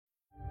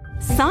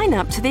Sign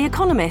up to The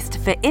Economist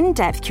for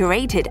in-depth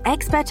curated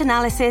expert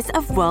analysis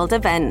of world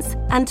events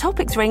and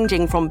topics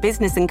ranging from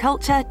business and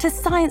culture to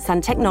science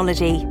and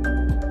technology.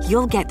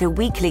 You'll get the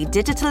weekly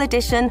digital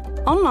edition,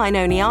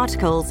 online-only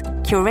articles,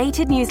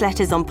 curated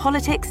newsletters on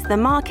politics, the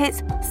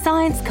markets,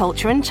 science,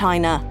 culture and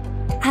China,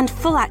 and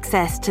full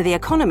access to The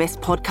Economist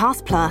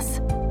Podcast Plus.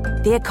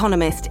 The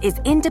Economist is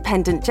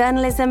independent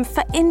journalism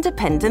for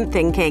independent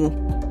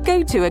thinking.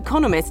 Go to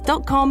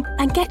economist.com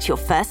and get your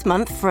first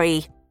month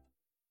free.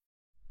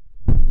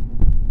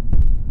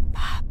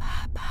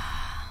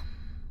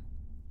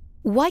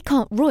 Why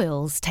can't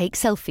royals take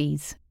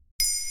selfies?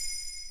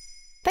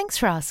 Thanks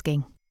for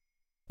asking.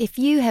 If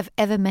you have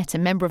ever met a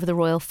member of the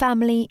royal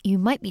family, you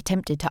might be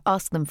tempted to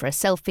ask them for a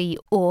selfie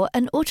or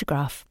an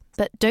autograph.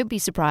 But don't be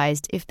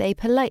surprised if they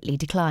politely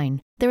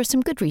decline. There are some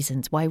good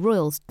reasons why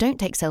royals don't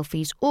take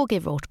selfies or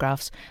give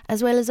autographs,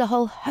 as well as a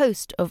whole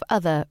host of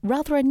other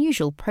rather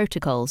unusual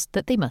protocols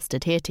that they must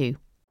adhere to.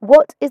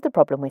 What is the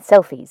problem with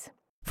selfies?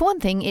 For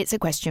one thing, it's a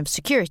question of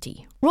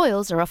security.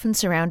 Royals are often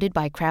surrounded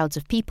by crowds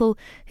of people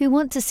who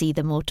want to see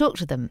them or talk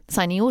to them.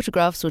 Signing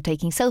autographs or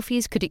taking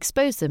selfies could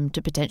expose them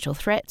to potential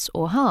threats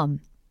or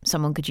harm.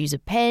 Someone could use a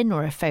pen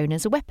or a phone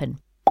as a weapon.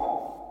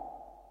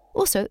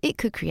 Also, it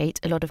could create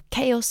a lot of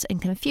chaos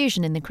and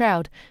confusion in the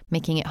crowd,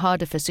 making it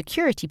harder for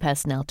security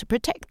personnel to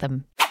protect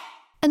them.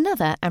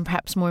 Another, and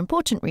perhaps more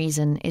important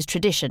reason, is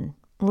tradition.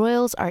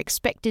 Royals are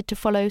expected to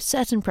follow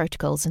certain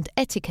protocols and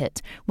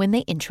etiquette when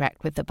they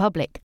interact with the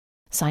public.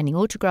 Signing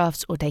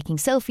autographs or taking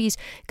selfies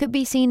could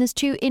be seen as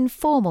too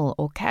informal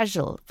or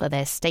casual for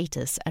their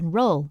status and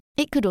role.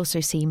 It could also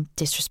seem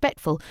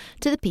disrespectful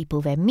to the people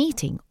they're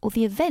meeting or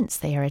the events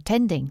they are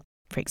attending.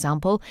 For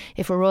example,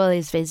 if a royal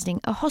is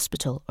visiting a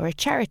hospital or a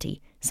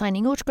charity,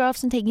 signing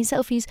autographs and taking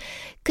selfies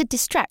could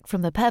distract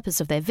from the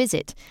purpose of their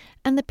visit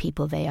and the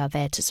people they are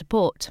there to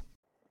support.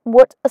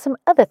 What are some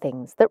other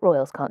things that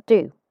royals can't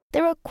do?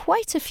 There are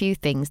quite a few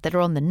things that are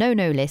on the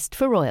no-no list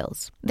for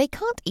royals. They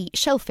can't eat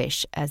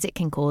shellfish, as it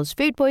can cause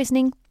food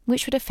poisoning,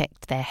 which would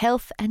affect their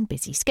health and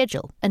busy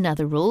schedule.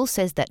 Another rule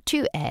says that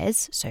two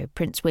heirs, so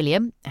Prince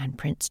William and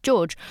Prince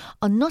George,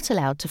 are not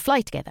allowed to fly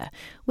together,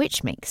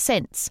 which makes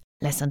sense.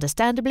 Less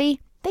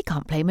understandably, they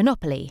can't play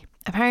Monopoly.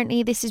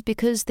 Apparently, this is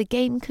because the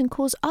game can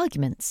cause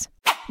arguments.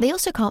 They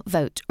also can't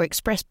vote or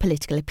express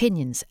political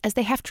opinions, as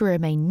they have to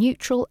remain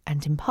neutral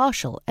and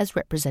impartial as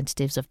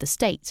representatives of the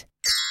state.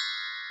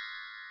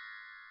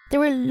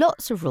 There are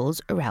lots of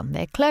rules around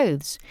their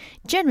clothes.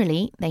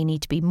 Generally, they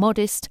need to be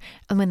modest,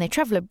 and when they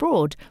travel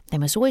abroad, they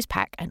must always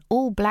pack an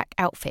all-black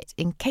outfit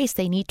in case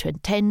they need to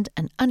attend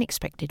an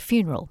unexpected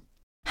funeral.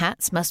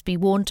 Hats must be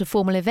worn to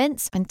formal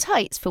events, and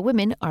tights for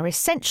women are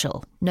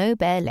essential. No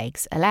bare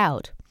legs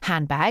allowed.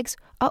 Handbags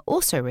are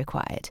also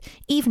required,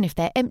 even if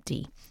they're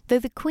empty, though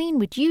the Queen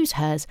would use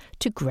hers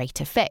to great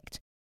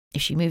effect.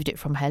 If she moved it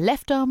from her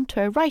left arm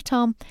to her right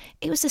arm,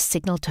 it was a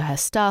signal to her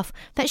staff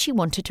that she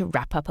wanted to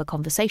wrap up a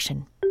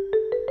conversation.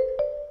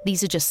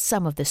 These are just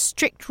some of the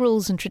strict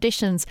rules and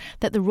traditions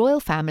that the royal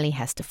family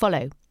has to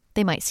follow.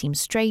 They might seem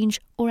strange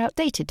or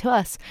outdated to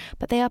us,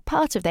 but they are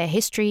part of their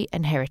history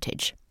and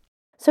heritage.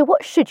 So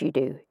what should you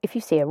do if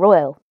you see a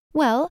royal?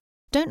 Well,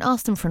 don't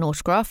ask them for an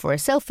autograph or a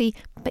selfie,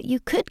 but you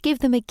could give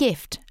them a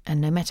gift,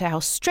 and no matter how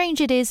strange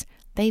it is,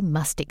 they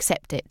must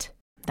accept it.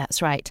 That's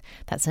right,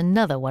 that's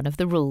another one of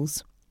the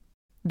rules.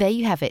 There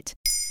you have it.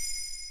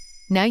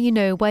 Now you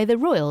know why the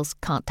royals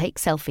can't take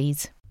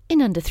selfies.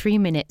 In under 3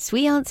 minutes,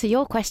 we answer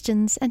your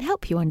questions and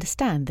help you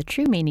understand the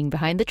true meaning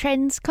behind the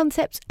trends,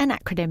 concepts and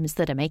acronyms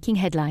that are making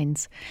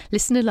headlines.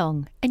 Listen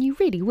along and you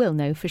really will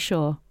know for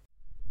sure.